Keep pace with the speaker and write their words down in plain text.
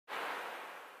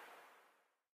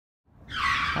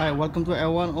Hi, welcome to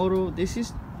L1 Auto. This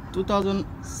is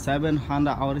 2007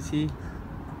 Honda Odyssey.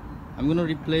 I'm gonna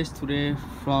replace today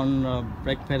front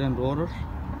brake pad and rotor.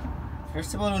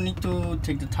 First of all, we need to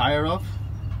take the tire off.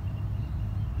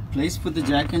 Please put the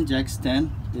jack and jack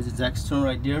stand. There's a jack stand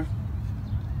right there.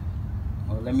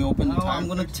 Let me open the tire. I'm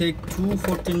gonna take two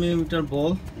 14mm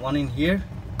ball, one in here,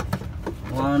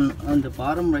 one on the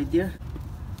bottom right there.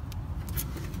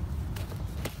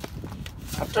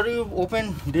 After you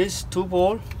open this two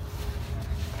ball,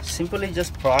 simply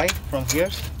just pry from here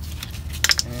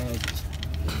and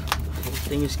the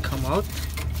thing is come out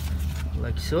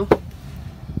like so,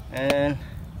 and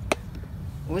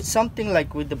with something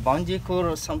like with the bungee cord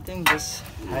or something, just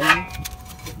hang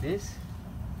this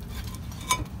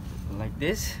like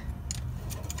this.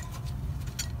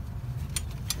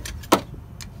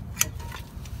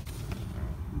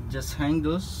 Just hang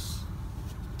those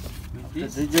with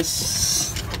this. They just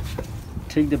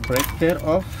take the brake pad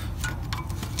off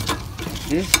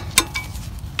this.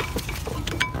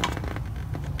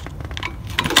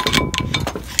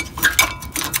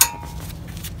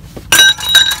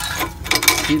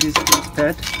 See this brake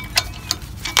pad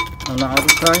on the other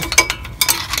side.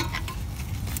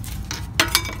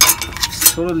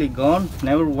 It's totally gone.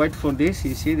 Never wait for this.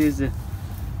 You see this?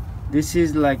 This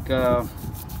is like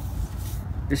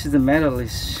this is the metal.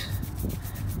 Is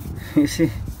you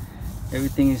see,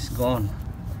 everything is gone.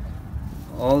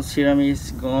 All ceramic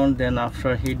is gone. Then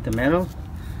after hit the metal,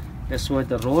 that's why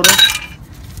the rotor.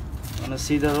 Wanna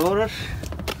see the rotor?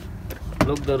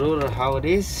 Look the rotor how it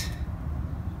is.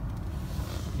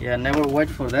 Yeah, never wait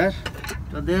for that.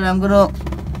 So there I'm gonna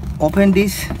open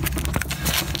this.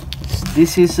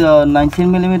 This is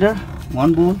 19mm,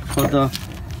 one bolt for the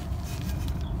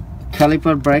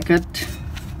caliper bracket.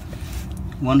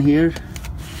 One here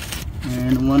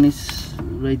and one is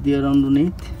right there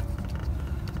underneath.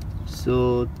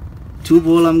 So two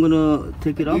ball, I'm gonna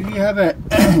take it off. If you have a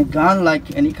gun,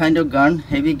 like any kind of gun,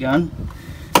 heavy gun,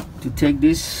 to take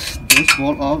this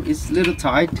ball off, it's a little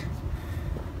tight.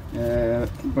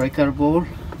 Breaker ball,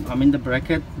 I mean the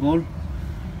bracket ball,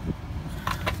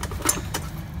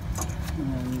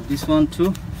 and this one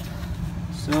too.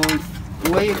 So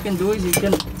the way you can do is, you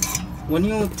can, when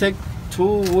you take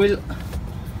two wheel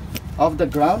off the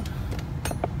ground,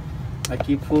 like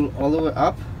you pull all the way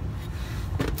up,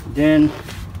 then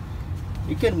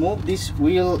you can move this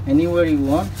wheel anywhere you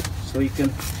want. So you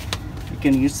can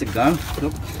use the gun.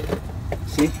 Look,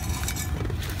 see.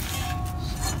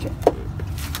 Okay.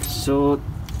 So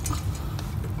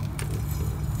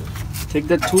take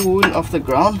the two wheel off the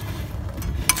ground,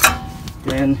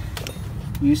 then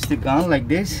use the gun like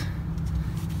this.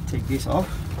 Take this off,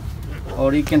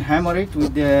 or you can hammer it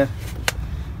with the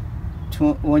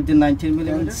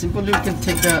 19mm. Simply you can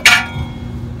take the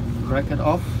bracket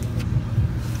off.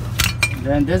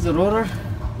 Then there's the rotor.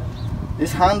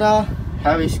 This Honda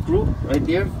have a screw right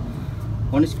there.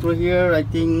 One screw here, I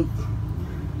think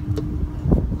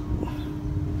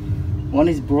one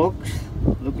is broke,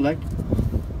 look like.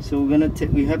 So we're gonna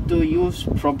we have to use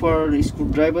proper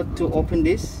screwdriver to open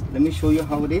this. Let me show you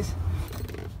how it is.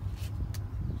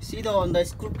 See, the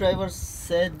screwdriver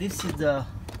said this is the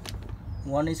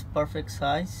one is perfect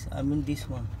size. I mean this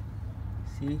one.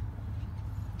 See,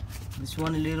 this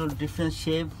one a little different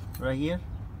shape right here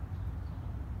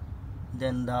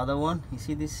than the other one. You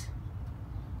see this?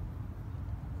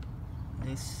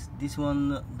 This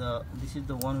one, this is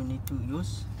the one we need to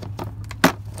use.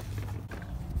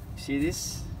 See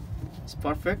this? It's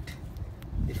perfect.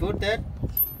 Before that,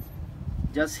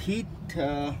 just heat.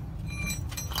 Put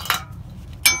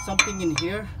something in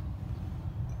here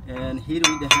and hit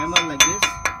with the hammer like this.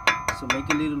 So make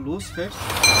a little loose first.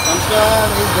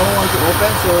 Sometimes you don't want to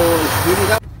open, so heat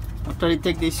it up. After you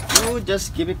take this screw,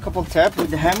 just give it a couple tap with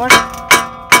the hammer. It'll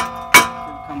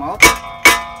come out.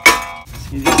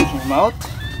 See, this came out.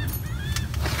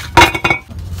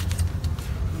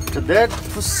 After that,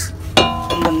 push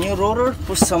on the new rotor.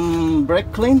 Put some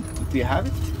brake clean if you have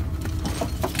it.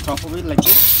 Top of it like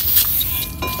this.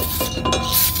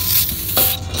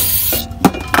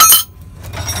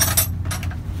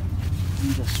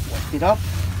 Just wipe it up.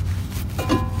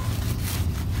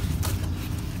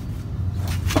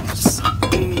 Just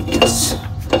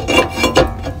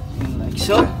like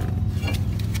so.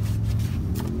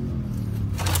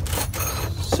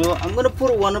 So I'm gonna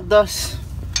put one of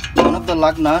the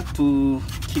lug nut to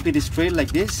keep it straight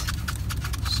like this.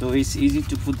 So it's easy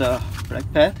to put the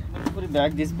brake pad. I'm gonna put it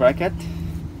back this bracket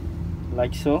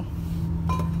like so.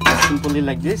 Simply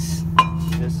like this.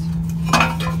 Just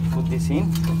put this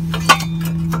in.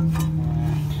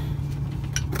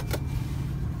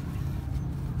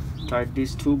 Tight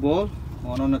these two balls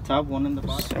one on the top, one in the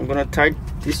bottom. So I'm gonna tighten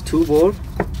these two bolts,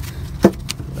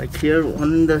 like here,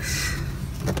 one in the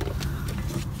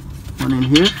one in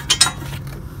here,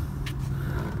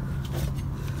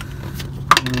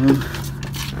 and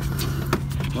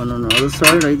one on the other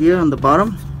side right here on the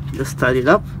bottom. Just tighten it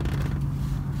up.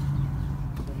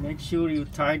 Make sure you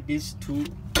tighten these two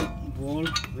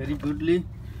bolts very goodly,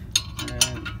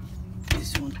 and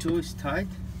this one too is tight.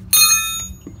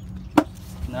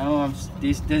 Now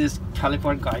this is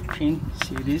caliper guide pin.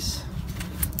 See this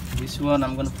one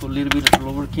I'm gonna put a little bit of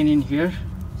lubricant in here,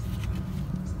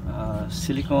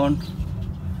 silicone,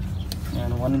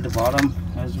 and one in the bottom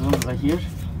as well right here.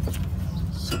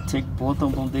 So take both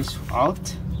of this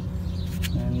out,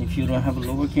 and if you don't have a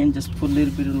lubricant, just put a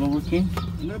little bit of lubricant.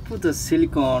 I'm gonna put the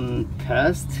silicone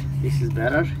paste. This is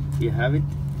better if you have it.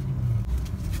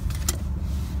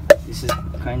 This is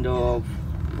kind of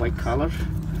white color.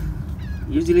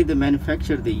 Usually the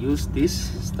manufacturer, they use this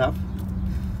stuff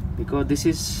because this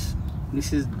is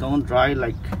don't dry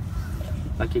like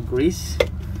a grease,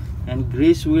 and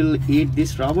grease will eat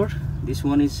this rubber. This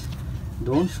one is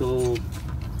don't, so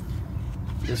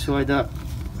that's why the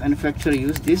manufacturer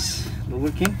use this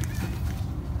lubricant.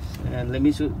 And let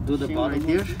me do the part right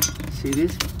here. See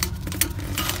this?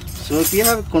 So if you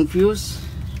have confused,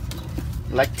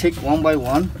 like take one by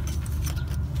one,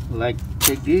 like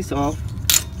take this off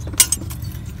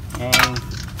and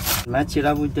match it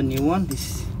up with the new one.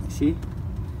 This, see,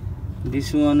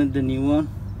 this one and the new one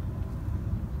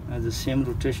has the same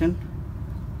rotation.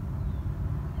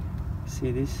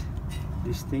 See this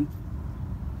thing,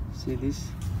 see this?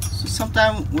 So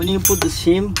sometimes when you put the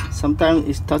seam, sometimes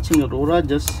it's touching the rotor,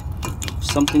 just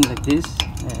something like this,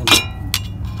 and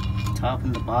top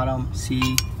and the bottom,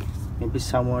 see, maybe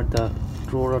somewhere the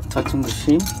rotor touching the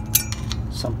seam.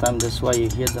 Sometimes that's why you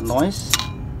hear the noise.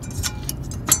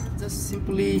 Just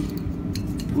simply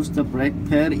push the brake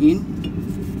pad in,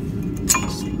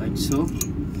 like so,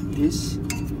 this,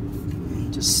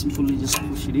 and just simply just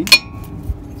push it in.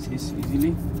 See,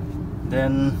 easily.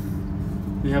 Then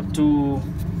we have to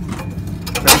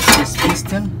press this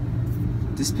piston.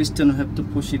 This piston we have to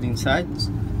push it inside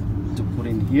to put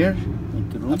in here.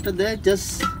 Make room. After that,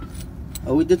 just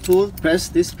with the tool, press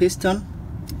this piston.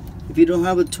 If you don't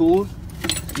have a tool,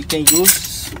 you can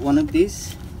use one of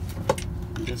these.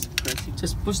 Just press it.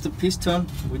 Just push the piston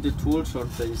with the tools or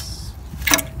this,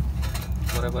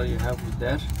 whatever you have with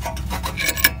that.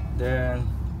 Then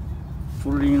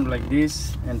pull it in like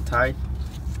this and tight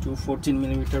to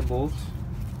 14mm bolts.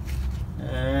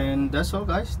 And that's all,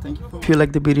 guys. Thank you. If you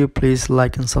like the video, please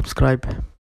like and subscribe.